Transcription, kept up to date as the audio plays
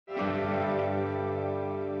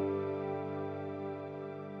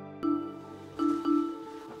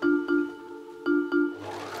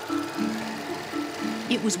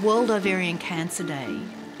It was World Ovarian Cancer Day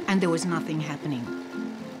and there was nothing happening.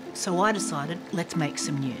 So I decided, let's make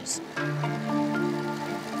some news.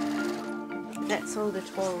 That's all the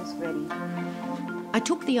toil's ready. I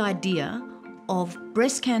took the idea of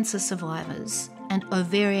breast cancer survivors and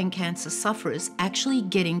ovarian cancer sufferers actually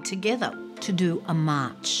getting together to do a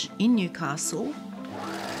march in Newcastle.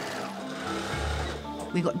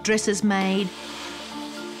 We got dresses made.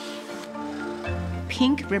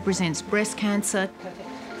 Pink represents breast cancer,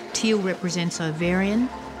 teal represents ovarian.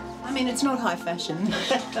 I mean, it's not high fashion.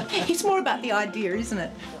 It's more about the idea, isn't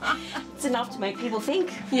it? It's enough to make people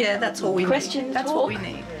think. Yeah, that's all we Question need. That's talk. what we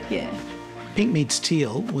need, yeah. Pink meets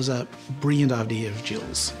teal was a brilliant idea of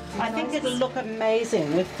Jill's. I think it'll look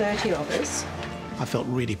amazing with 30 of us. I felt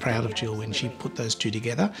really proud of Jill when she put those two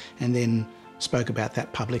together and then spoke about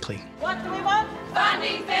that publicly. What do we want?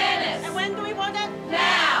 Funding fairness. And when do we want it?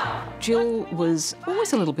 Now. Jill was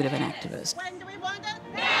always a little bit of an activist. When do we want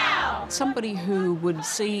it? Now. Somebody who would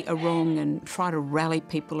see a wrong and try to rally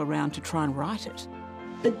people around to try and right it.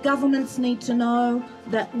 The governments need to know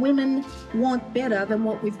that women want better than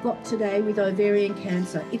what we've got today with ovarian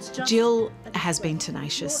cancer. It's just Jill has been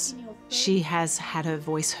tenacious. She has had her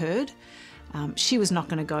voice heard. She was not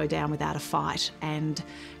going to go down without a fight, and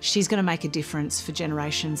she's going to make a difference for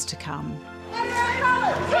generations to come.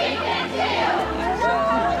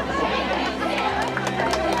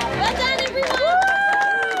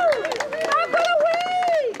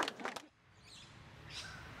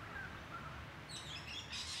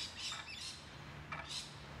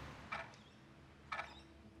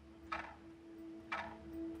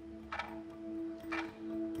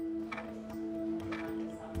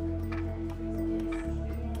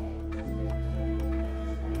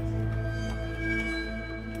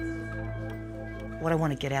 What I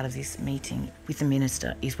want to get out of this meeting with the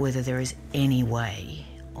Minister is whether there is any way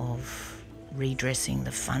of redressing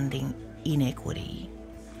the funding inequity.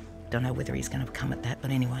 Don't know whether he's going to come at that,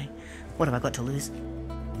 but anyway, what have I got to lose?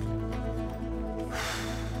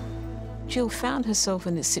 Jill found herself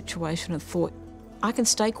in this situation and thought, I can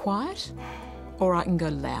stay quiet or I can go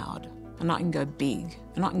loud and I can go big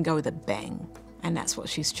and I can go with a bang. And that's what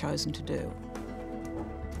she's chosen to do.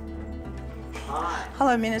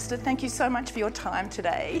 Hello, Minister. Thank you so much for your time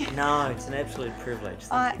today. No, it's an absolute privilege.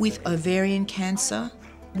 With ovarian cancer,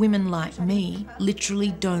 women like me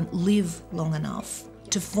literally don't live long enough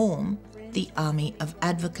to form the army of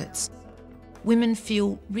advocates. Women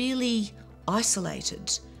feel really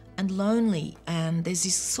isolated and lonely, and there's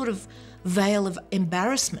this sort of veil of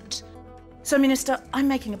embarrassment. So, Minister, I'm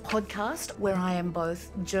making a podcast where I am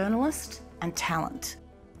both journalist and talent.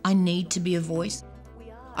 I need to be a voice.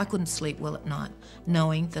 I couldn't sleep well at night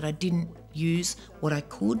knowing that I didn't use what I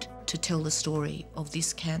could to tell the story of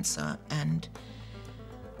this cancer and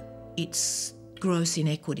its gross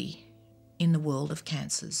inequity in the world of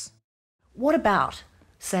cancers. What about,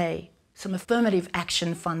 say, some affirmative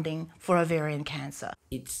action funding for ovarian cancer?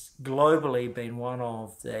 It's globally been one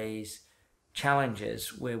of these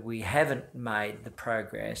challenges where we haven't made the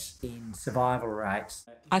progress in survival rates.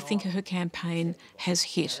 I think her campaign has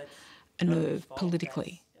hit a nerve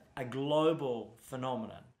politically. A global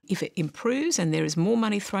phenomenon. If it improves and there is more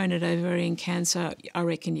money thrown at ovarian cancer, I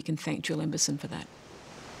reckon you can thank Jill Emberson for that.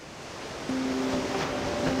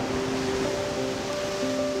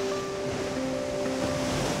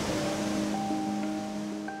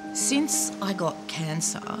 Since I got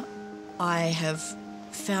cancer, I have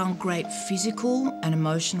found great physical and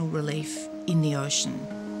emotional relief in the ocean.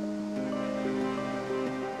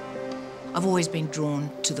 I've always been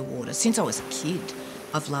drawn to the water. Since I was a kid,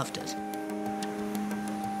 I've loved it.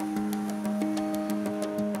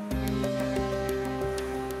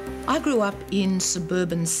 I grew up in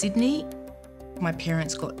suburban Sydney. My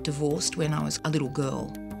parents got divorced when I was a little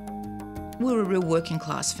girl. We were a real working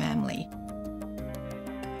class family.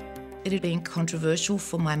 It had been controversial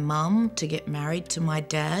for my mum to get married to my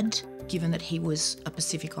dad, given that he was a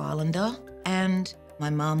Pacific Islander, and my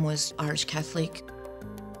mum was Irish Catholic.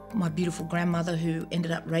 My beautiful grandmother, who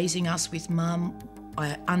ended up raising us with Mum,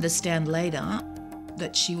 I understand later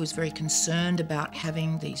that she was very concerned about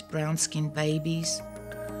having these brown-skinned babies.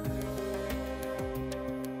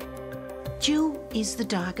 Jill is the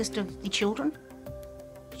darkest of the children.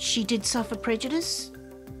 She did suffer prejudice,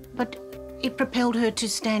 but it propelled her to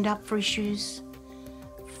stand up for issues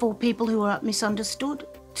for people who are misunderstood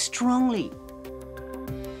strongly.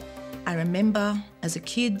 I remember as a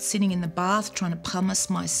kid sitting in the bath trying to pumice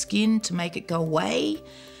my skin to make it go away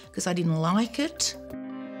because I didn't like it.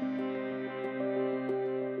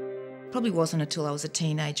 Probably wasn't until I was a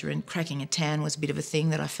teenager and cracking a tan was a bit of a thing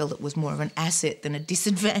that I felt it was more of an asset than a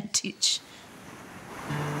disadvantage.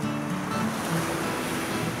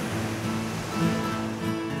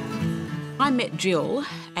 I met Jill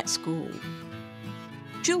at school.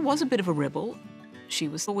 Jill was a bit of a rebel. She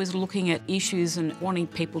was always looking at issues and wanting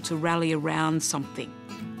people to rally around something.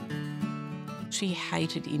 She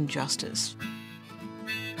hated injustice.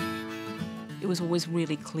 It was always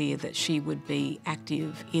really clear that she would be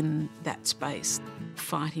active in that space,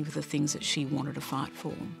 fighting for the things that she wanted to fight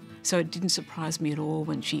for. So it didn't surprise me at all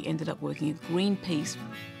when she ended up working at Greenpeace.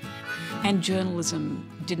 And journalism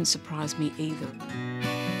didn't surprise me either.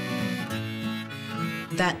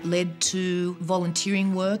 That led to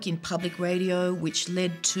volunteering work in public radio, which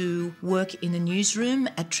led to work in the newsroom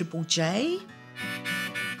at Triple J.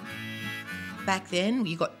 Back then,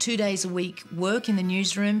 you got 2 days a week work in the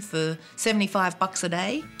newsroom for $75 a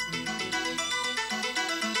day.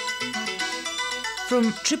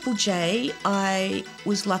 From Triple J, I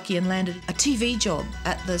was lucky and landed a TV job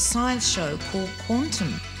at the science show called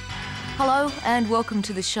Quantum. Hello and welcome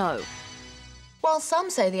to the show. While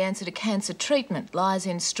some say the answer to cancer treatment lies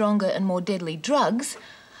in stronger and more deadly drugs,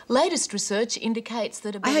 latest research indicates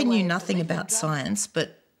that I knew nothing about science,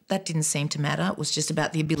 but that didn't seem to matter. It was just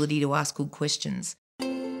about the ability to ask good questions. I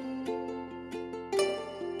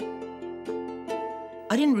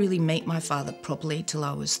didn't really meet my father properly till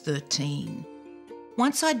I was 13.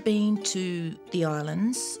 Once I'd been to the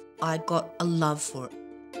islands, I got a love for it.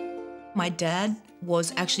 My dad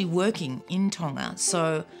was actually working in Tonga,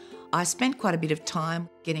 so I spent quite a bit of time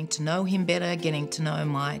getting to know him better, getting to know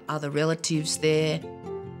my other relatives there.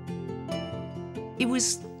 It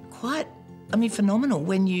was quite, phenomenal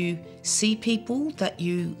when you see people that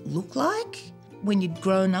you look like, when you'd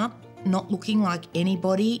grown up not looking like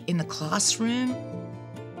anybody in the classroom.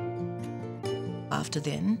 After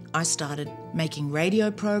then, I started making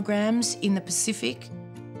radio programs in the Pacific.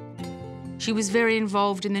 She was very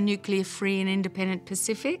involved in the nuclear free and independent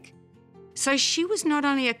Pacific. So she was not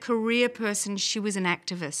only a career person, she was an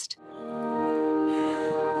activist.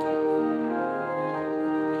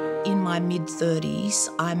 In my mid-30s,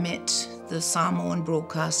 I met the Samoan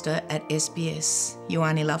broadcaster at SBS,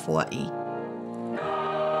 Ioane Lafua'i.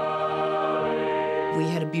 We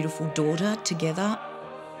had a beautiful daughter together.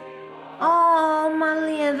 Oh,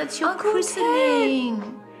 Malia, that's your Uncle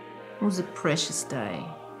christening. It was a precious day.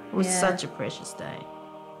 It was such a precious day.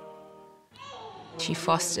 She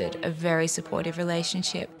fostered a very supportive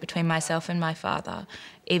relationship between myself and my father,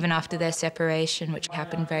 even after their separation, which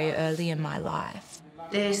happened very early in my life.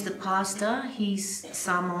 There's the pastor, he's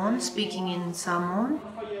Samoan, speaking in Samoan.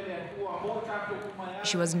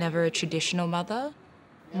 She was never a traditional mother.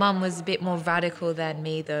 Mum was a bit more radical than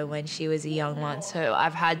me, though, when she was a young one, so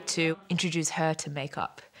I've had to introduce her to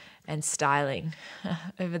makeup and styling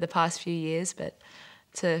over the past few years, but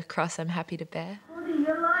it's a cross I'm happy to bear.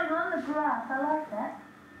 You're lying on the grass, I like that.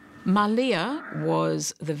 Malia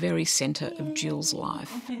was the very centre of Jill's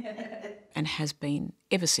life and has been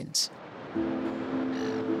ever since.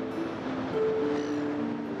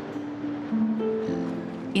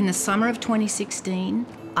 In the summer of 2016,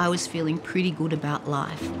 I was feeling pretty good about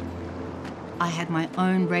life. I had my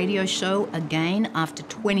own radio show again after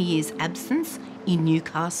 20 years' absence in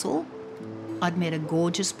Newcastle. I'd met a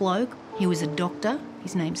gorgeous bloke. He was a doctor.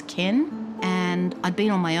 His name's Ken. And I'd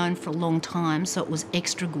been on my own for a long time, so it was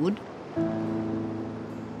extra good.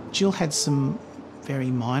 Jill had some very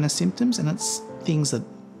minor symptoms, and it's things that,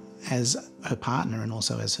 as her partner and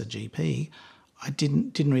also as her GP, I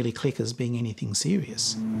didn't really click as being anything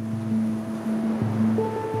serious.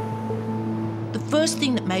 The first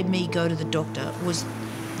thing that made me go to the doctor was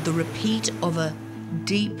the repeat of a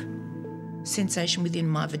deep sensation within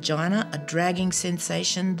my vagina, a dragging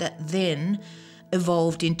sensation that then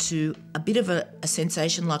evolved into a bit of a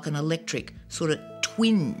sensation like an electric sort of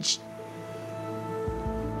twinge.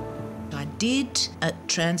 I did a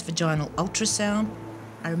transvaginal ultrasound.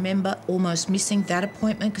 I remember almost missing that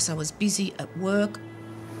appointment because I was busy at work.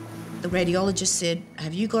 The radiologist said,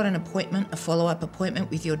 "Have you got an appointment, a follow-up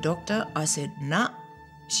appointment with your doctor?" I said, "Nah."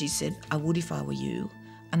 She said, "I would if I were you."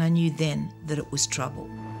 And I knew then that it was trouble.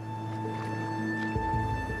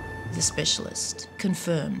 The specialist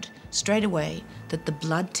confirmed straight away that the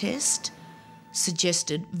blood test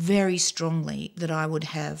suggested very strongly that I would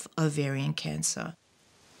have ovarian cancer.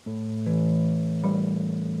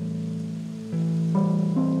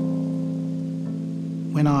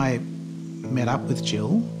 When I met up with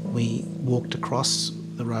Jill, we walked across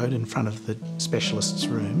the road in front of the specialist's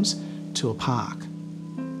rooms to a park.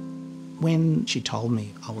 When she told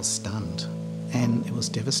me, I was stunned, and it was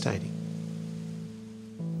devastating.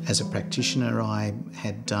 As a practitioner, I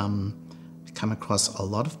had come across a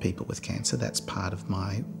lot of people with cancer. That's part of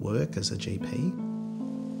my work as a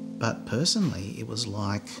GP. But personally, it was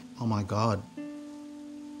like, oh my God.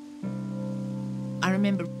 I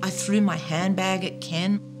remember I threw my handbag at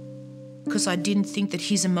Ken because I didn't think that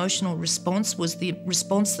his emotional response was the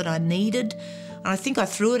response that I needed. And I think I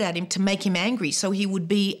threw it at him to make him angry so he would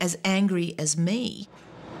be as angry as me.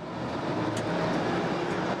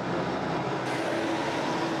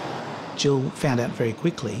 Jill found out very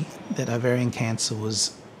quickly that ovarian cancer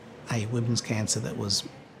was a women's cancer that was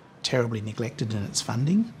terribly neglected in its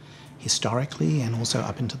funding, historically and also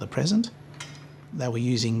up into the present. They were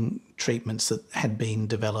using treatments that had been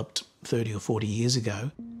developed 30 or 40 years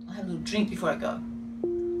ago. I'll have a little drink before I go.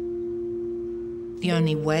 The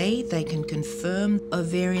only way they can confirm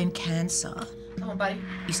ovarian cancer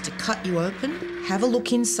is to cut you open, have a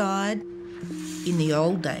look inside. In the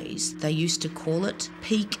old days, they used to call it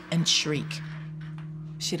peek and shriek.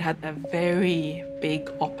 She'd had a very big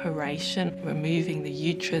operation, removing the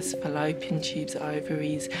uterus, fallopian tubes,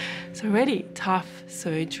 ovaries. So really tough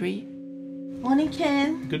surgery. Morning,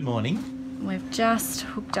 Ken. Good morning. We've just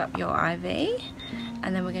hooked up your IV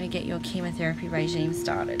and then we're going to get your chemotherapy regime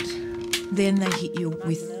started. Then they hit you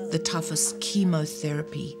with the toughest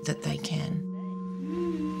chemotherapy that they can.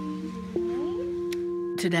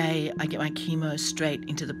 Today, I get my chemo straight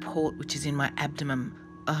into the port, which is in my abdomen,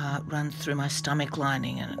 runs through my stomach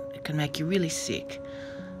lining, and it can make you really sick.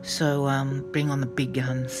 So bring on the big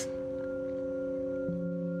guns.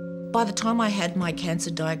 By the time I had my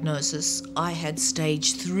cancer diagnosis, I had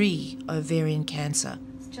stage 3 ovarian cancer.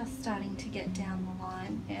 It's just starting to get down the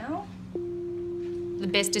line now. The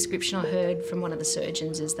best description I heard from one of the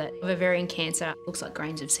surgeons is that ovarian cancer looks like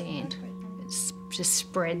grains of sand. It just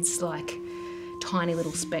spreads like tiny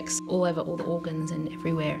little specks all over all the organs and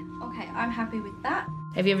everywhere. Okay, I'm happy with that.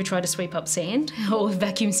 Have you ever tried to sweep up sand or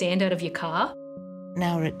vacuum sand out of your car?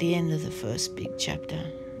 Now we're at the end of the first big chapter.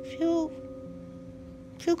 Feel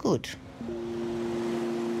good.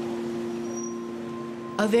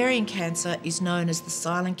 Ovarian cancer is known as the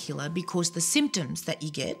silent killer because the symptoms that you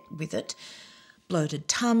get with it, bloated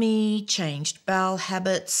tummy, changed bowel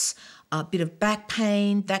habits, a bit of back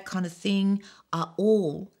pain, that kind of thing, are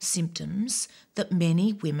all symptoms that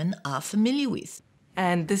many women are familiar with.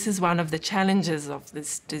 And this is one of the challenges of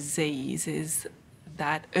this disease, is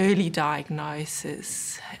that early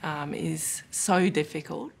diagnosis is so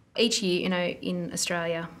difficult. Each year, in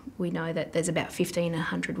Australia, we know that there's about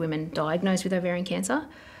 1,500 women diagnosed with ovarian cancer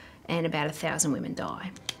and about 1,000 women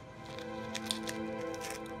die.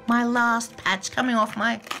 My last patch coming off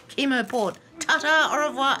my chemo port. Ta-ta, au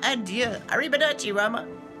revoir, adieu. Arrivederci, Roma.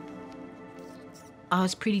 I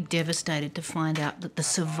was pretty devastated to find out that the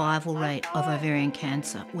survival rate of ovarian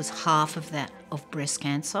cancer was half of that of breast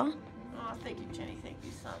cancer. Oh, thank you, Jenny. Thank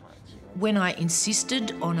you so much. When I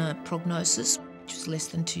insisted on a prognosis, which was less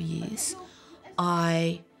than 2 years,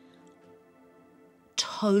 I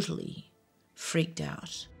totally freaked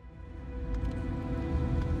out.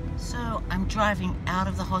 So I'm driving out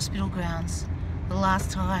of the hospital grounds the last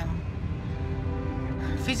time.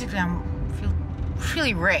 Physically, I feel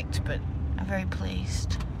really wrecked, but I'm very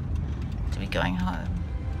pleased to be going home.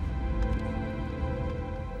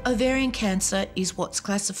 Ovarian cancer is what's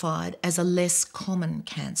classified as a less common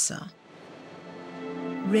cancer.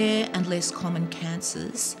 Rare and less common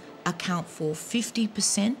cancers account for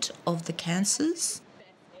 50% of the cancers,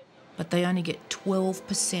 but they only get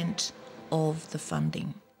 12% of the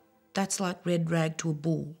funding. That's like red rag to a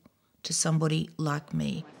bull to somebody like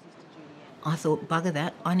me. I thought, bugger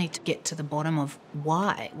that, I need to get to the bottom of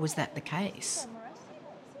why was that the case.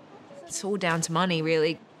 It's all down to money,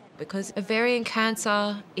 really, because ovarian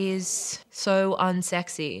cancer is so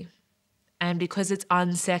unsexy. And because it's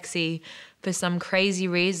unsexy, for some crazy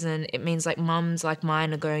reason, it means like mums like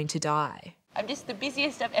mine are going to die. I'm just the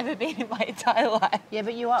busiest I've ever been in my entire life. Yeah,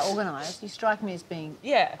 but you are organised. You strike me as being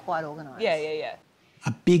quite organised. Yeah.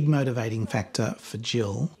 A big motivating factor for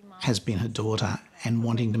Jill has been her daughter and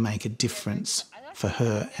wanting to make a difference for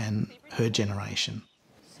her and her generation.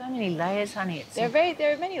 So many layers, honey. There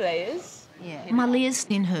are many layers. Yeah. Malia's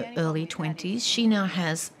in her early 20s. She now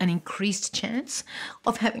has an increased chance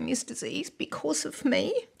of having this disease because of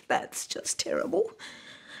me. That's just terrible.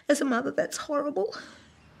 As a mother, that's horrible.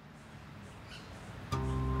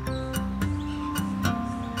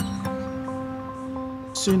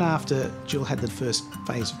 Soon after Jill had the first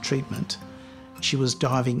phase of treatment, she was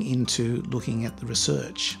diving into looking at the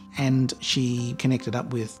research, and she connected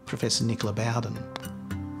up with Professor Nicola Bowden.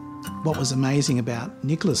 What was amazing about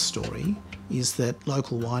Nicola's story is that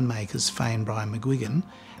local winemakers, Faye and Brian McGuigan,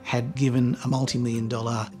 had given a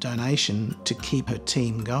multi-million-dollar donation to keep her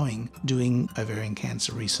team going doing ovarian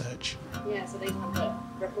cancer research. Yeah, so these ones are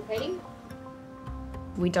replicating.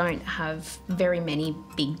 We don't have very many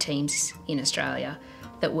big teams in Australia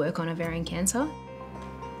that work on ovarian cancer.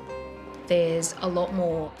 There's a lot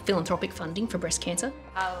more philanthropic funding for breast cancer.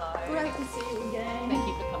 Hello. Great to see you again. Thank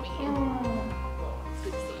you for coming in.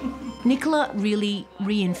 Nicola really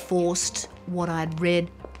reinforced what I'd read.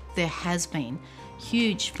 There has been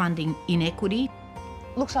huge funding inequity.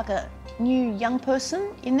 Looks like a new young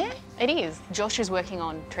person in there. It is. Josh is working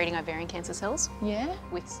on treating ovarian cancer cells. Yeah.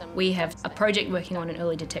 With some. We have a project working on an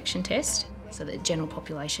early detection test so that the general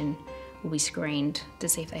population will be screened to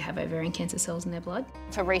see if they have ovarian cancer cells in their blood.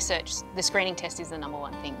 For research, the screening test is the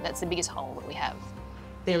 #1 thing. That's the biggest hole that we have.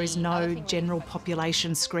 There is no general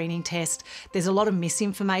population screening test. There's a lot of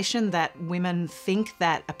misinformation that women think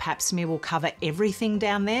that a pap smear will cover everything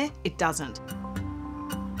down there. It doesn't.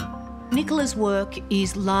 Nicola's work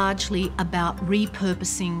is largely about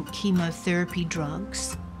repurposing chemotherapy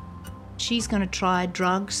drugs. She's going to try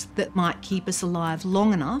drugs that might keep us alive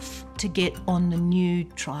long enough to get on the new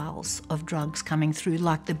trials of drugs coming through,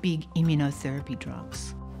 like the big immunotherapy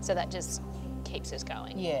drugs. So that just keeps us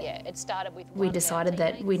going. Yeah. It started with. We decided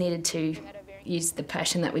that we needed to use the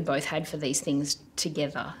passion that we both had for these things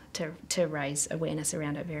together to raise awareness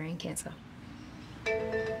around ovarian cancer.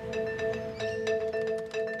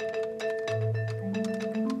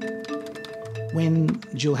 When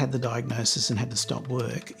Jill had the diagnosis and had to stop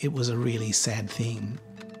work, it was a really sad thing.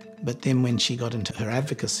 But then when she got into her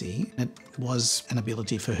advocacy, it was an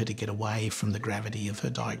ability for her to get away from the gravity of her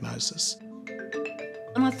diagnosis.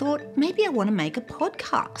 And I thought, maybe I want to make a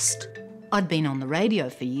podcast. I'd been on the radio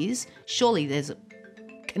for years. Surely there's a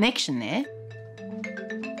connection there.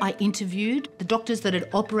 I interviewed the doctors that had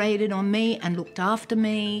operated on me and looked after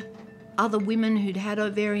me, other women who'd had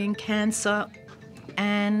ovarian cancer,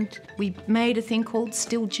 and we made a thing called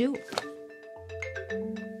Still Jill.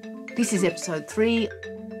 This is episode 3.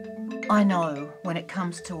 I know when it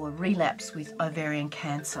comes to a relapse with ovarian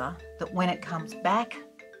cancer that when it comes back,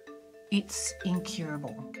 it's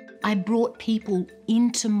incurable. I brought people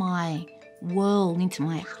into my world, into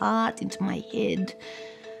my heart, into my head,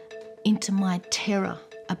 into my terror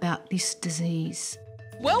about this disease.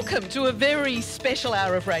 Welcome to a very special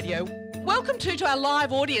hour of radio. Welcome to our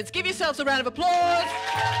live audience. Give yourselves a round of applause.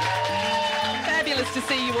 Fabulous to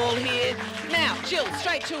see you all here. Now, Jill,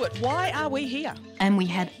 straight to it. Why are we here? And we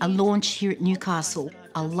had a launch here at Newcastle,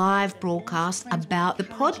 a live broadcast about the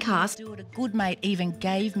podcast. A good mate even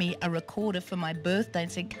gave me a recorder for my birthday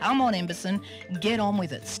and said, come on, Emberson, get on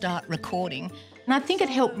with it, start recording. And I think it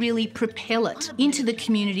helped really propel it into the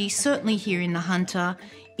community, certainly here in the Hunter,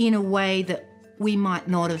 in a way that we might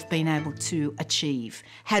not have been able to achieve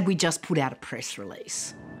had we just put out a press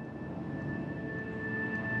release.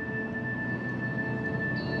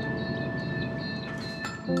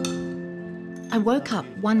 I woke up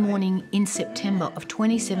one morning in September of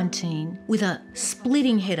 2017 with a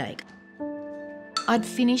splitting headache. I'd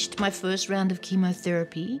finished my first round of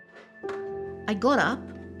chemotherapy. I got up,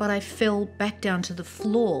 but I fell back down to the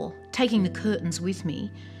floor, taking the curtains with me,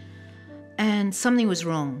 and something was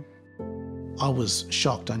wrong. I was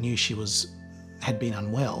shocked. I knew she had been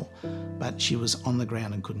unwell, but she was on the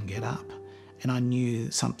ground and couldn't get up. And I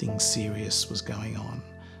knew something serious was going on,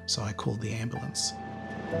 so I called the ambulance.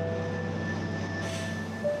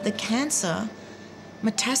 The cancer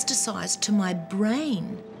metastasised to my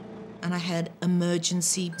brain and I had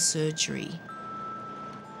emergency surgery.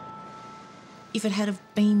 If it had have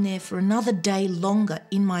been there for another day longer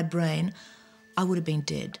in my brain, I would have been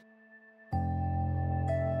dead.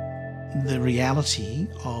 The reality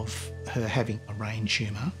of her having a brain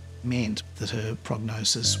tumour meant that her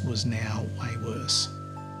prognosis was now way worse.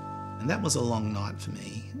 And that was a long night for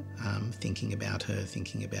me, thinking about her,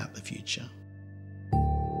 thinking about the future.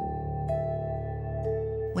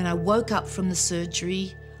 When I woke up from the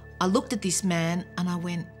surgery, I looked at this man and I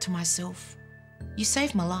went to myself, you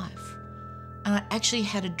saved my life. And I actually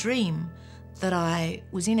had a dream that I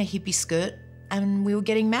was in a hippie skirt and we were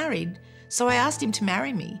getting married. So I asked him to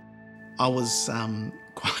marry me. I was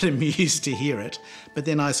quite amused to hear it, but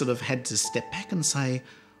then I sort of had to step back and say,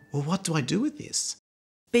 well, what do I do with this?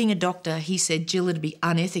 Being a doctor, he said, Jill, it'd be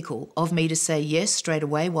unethical of me to say yes straight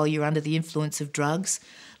away while you're under the influence of drugs.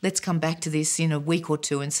 Let's come back to this in a week or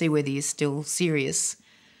two and see whether you're still serious.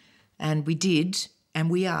 And we did, and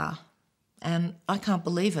we are. And I can't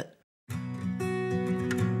believe it.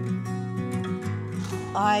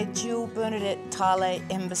 I, Jill Bernadette Tale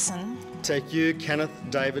Emberson, take you, Kenneth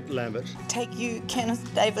David Lambert, take you,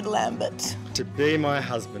 Kenneth David Lambert, to be my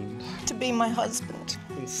husband, to be my husband,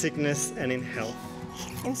 in sickness and in health,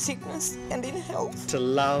 in sickness and in health, to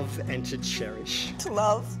love and to cherish, to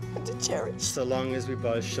love and to cherish, so long as we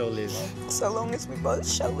both shall live. so long as we both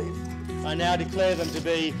shall live. I now declare them to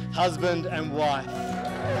be husband and wife.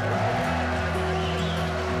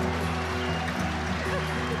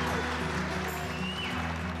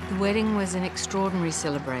 The wedding was an extraordinary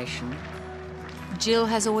celebration. Jill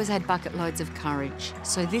has always had bucket loads of courage,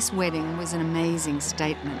 so this wedding was an amazing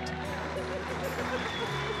statement.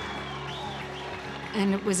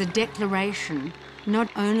 And it was a declaration not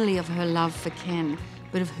only of her love for Ken,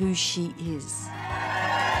 but of who she is.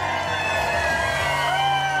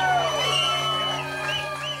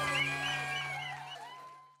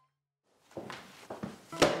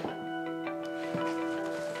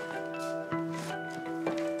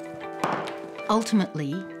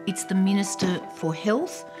 Ultimately, it's the Minister for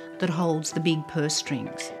Health that holds the big purse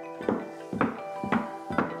strings.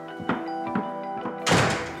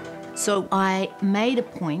 So I made a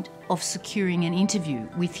point of securing an interview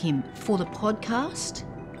with him for the podcast,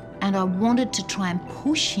 and I wanted to try and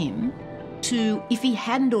push him to, if he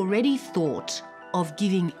hadn't already thought of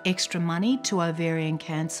giving extra money to ovarian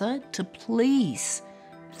cancer, to please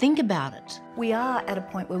think about it. We are at a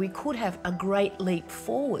point where we could have a great leap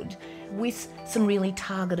forward with some really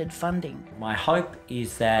targeted funding. My hope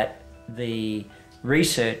is that the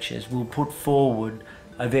researchers will put forward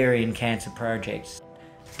ovarian cancer projects.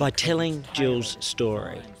 By telling Jill's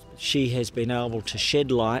story, she has been able to shed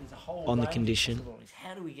light on the condition.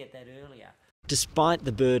 How do we get that earlier? Despite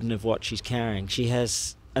the burden of what she's carrying, she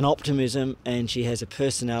has an optimism and she has a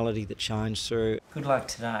personality that shines through. Good luck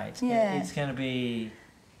today. It's going to be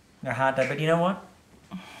a hard day, but you know what?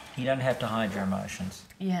 You don't have to hide your emotions.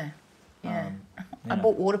 Yeah. I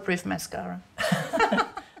bought waterproof mascara.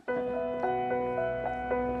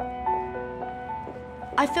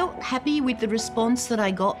 I felt happy with the response that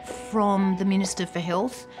I got from the Minister for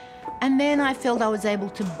Health, and then I felt I was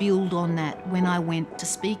able to build on that when I went to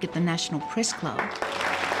speak at the National Press Club.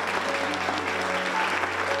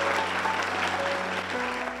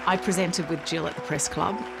 I presented with Jill at the Press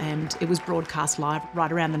Club and it was broadcast live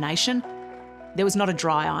right around the nation. There was not a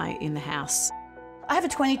dry eye in the house. I have a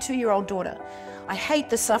 22-year-old daughter. I hate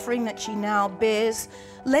the suffering that she now bears.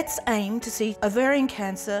 Let's aim to see ovarian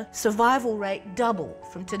cancer survival rate double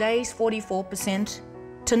from today's 44%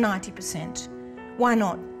 to 90%. Why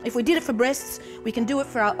not? If we did it for breasts, we can do it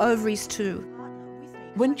for our ovaries too.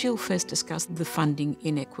 When Jill first discussed the funding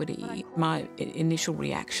inequity, my initial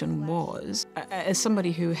reaction was, as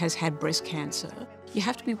somebody who has had breast cancer, you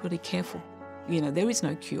have to be really careful. You know, there is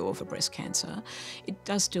no cure for breast cancer. It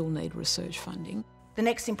does still need research funding. The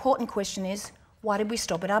next important question is, why did we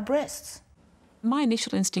stop at our breasts? My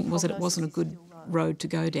initial instinct was that it wasn't a good road to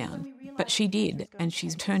go down, but she did, and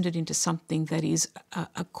she's turned it into something that is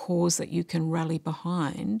a cause that you can rally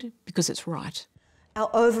behind because it's right. Our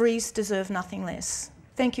ovaries deserve nothing less.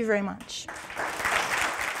 Thank you very much.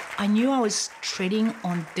 I knew I was treading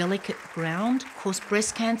on delicate ground because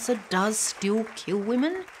breast cancer does still kill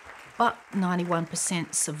women, but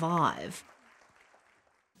 91% survive.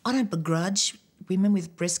 I don't begrudge women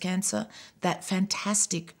with breast cancer that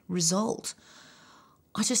fantastic result.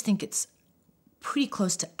 I just think it's pretty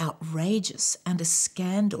close to outrageous and a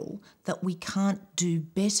scandal that we can't do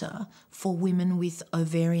better for women with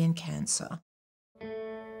ovarian cancer.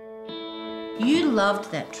 You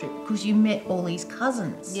loved that trip because you met all these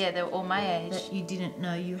cousins. Yeah, they were all my age. That you didn't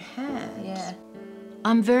know you had. Yeah.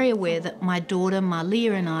 I'm very aware that my daughter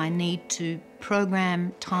Marlia and I need to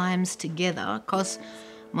program times together because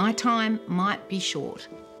my time might be short.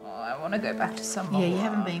 Oh, I want to go back to summer. Yeah, you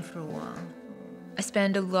haven't been for a while. I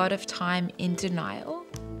spend a lot of time in denial.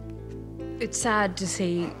 It's sad to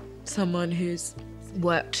see someone who's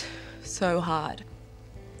worked so hard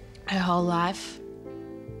her whole life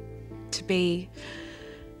to be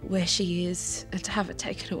where she is and to have it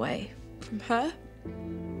taken away from her.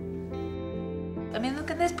 I mean,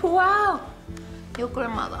 look at this. Wow, your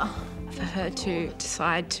grandmother. For her to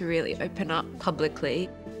decide to really open up publicly,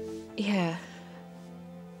 yeah,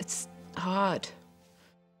 it's hard.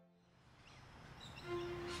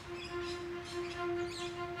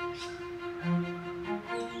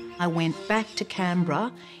 I went back to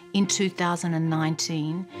Canberra in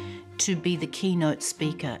 2019 to be the keynote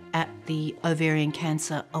speaker at the Ovarian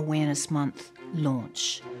Cancer Awareness Month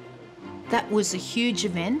launch. That was a huge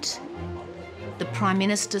event. The Prime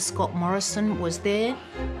Minister, Scott Morrison, was there.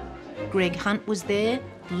 Greg Hunt was there.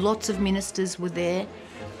 Lots of ministers were there.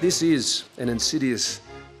 This is an insidious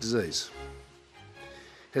disease.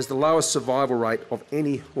 It has the lowest survival rate of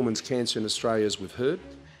any woman's cancer in Australia, as we've heard.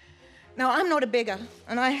 Now, I'm not a beggar,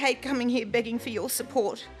 and I hate coming here begging for your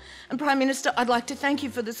support. And Prime Minister, I'd like to thank you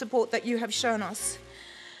for the support that you have shown us.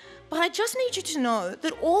 But I just need you to know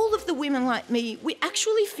that all of the women like me, we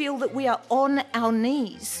actually feel that we are on our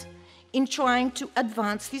knees in trying to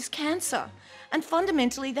advance this cancer. And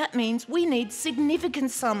fundamentally, that means we need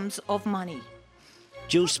significant sums of money.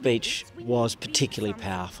 Jill's speech was particularly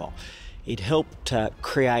powerful. It helped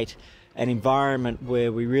create an environment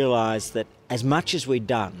where we realised that as much as we'd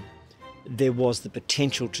done, there was the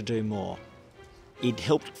potential to do more. It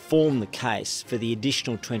helped form the case for the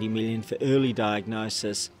additional $20 million for early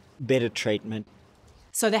diagnosis, better treatment.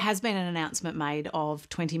 So there has been an announcement made of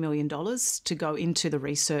 $20 million to go into the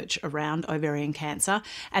research around ovarian cancer,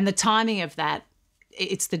 and the timing of that,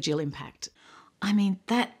 it's the Jill impact. I mean,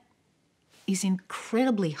 that is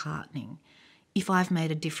incredibly heartening if I've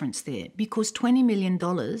made a difference there, because $20 million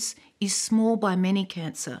is small by many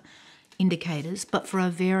cancer indicators, but for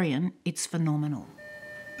ovarian, it's phenomenal.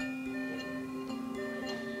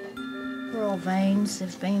 Poor old veins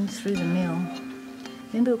have been through the mill.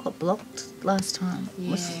 Remember it got blocked last time?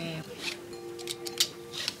 Yeah.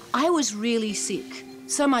 I was really sick,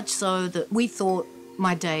 so much so that we thought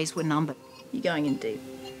my days were numbered. You're going in deep.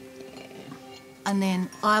 And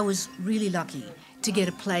then I was really lucky to get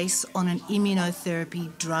a place on an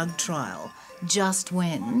immunotherapy drug trial just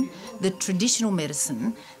when the traditional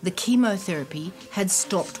medicine, the chemotherapy, had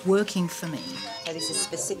stopped working for me. So this is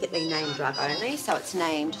specifically named drug only, so it's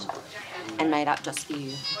named and made up just for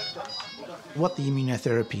you. What the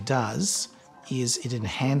immunotherapy does is it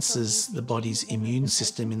enhances the body's immune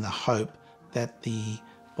system in the hope that the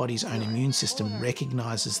body's own immune system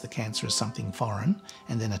recognises the cancer as something foreign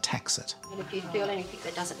and then attacks it. And if you feel anything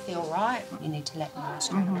that doesn't feel right, you need to let me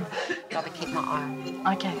know. I'll keep my eye on.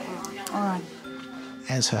 Okay, all right.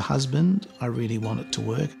 As her husband, I really want it to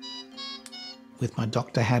work. With my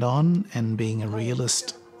doctor hat on and being a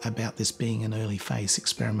realist about this being an early phase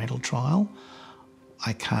experimental trial,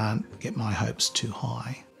 I can't get my hopes too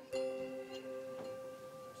high.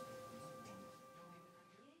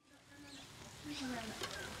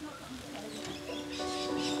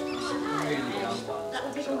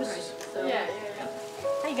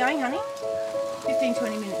 How you going, honey? 15,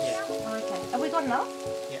 20 minutes. Yeah. Oh, okay. Have we got enough?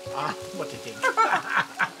 Yeah. What do you think?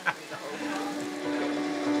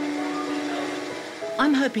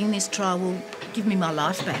 I'm hoping this trial will give me my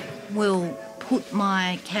life back, will put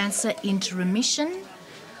my cancer into remission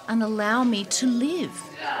and allow me to live.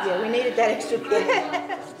 Yeah, we needed that extra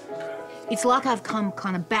bit. It's like I've come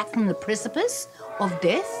kind of back from the precipice of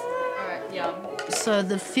death. All right, yeah. So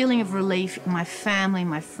the feeling of relief in my family,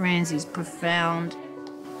 my friends is profound.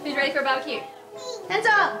 Who's ready for a barbecue? Hands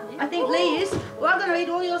up! I think Lee is. Well, I'm going to eat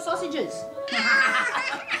all your sausages. Yes,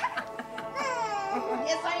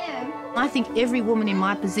 I am. I think every woman in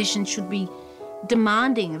my position should be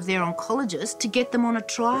demanding of their oncologist to get them on a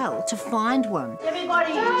trial, to find one.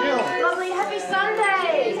 Everybody, Jill. Lovely, happy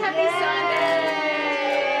Sunday. Happy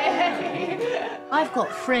Sunday. I've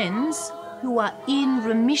got friends who are in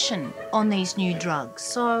remission on these new drugs,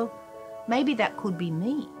 so maybe that could be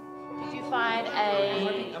me. Did you find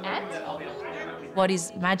a ant? What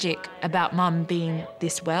is magic about Mum being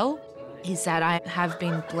this well is that I have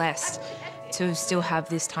been blessed to still have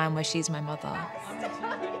this time where she's my mother.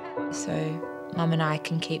 So Mum and I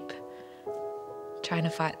can keep trying to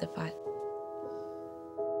fight the fight.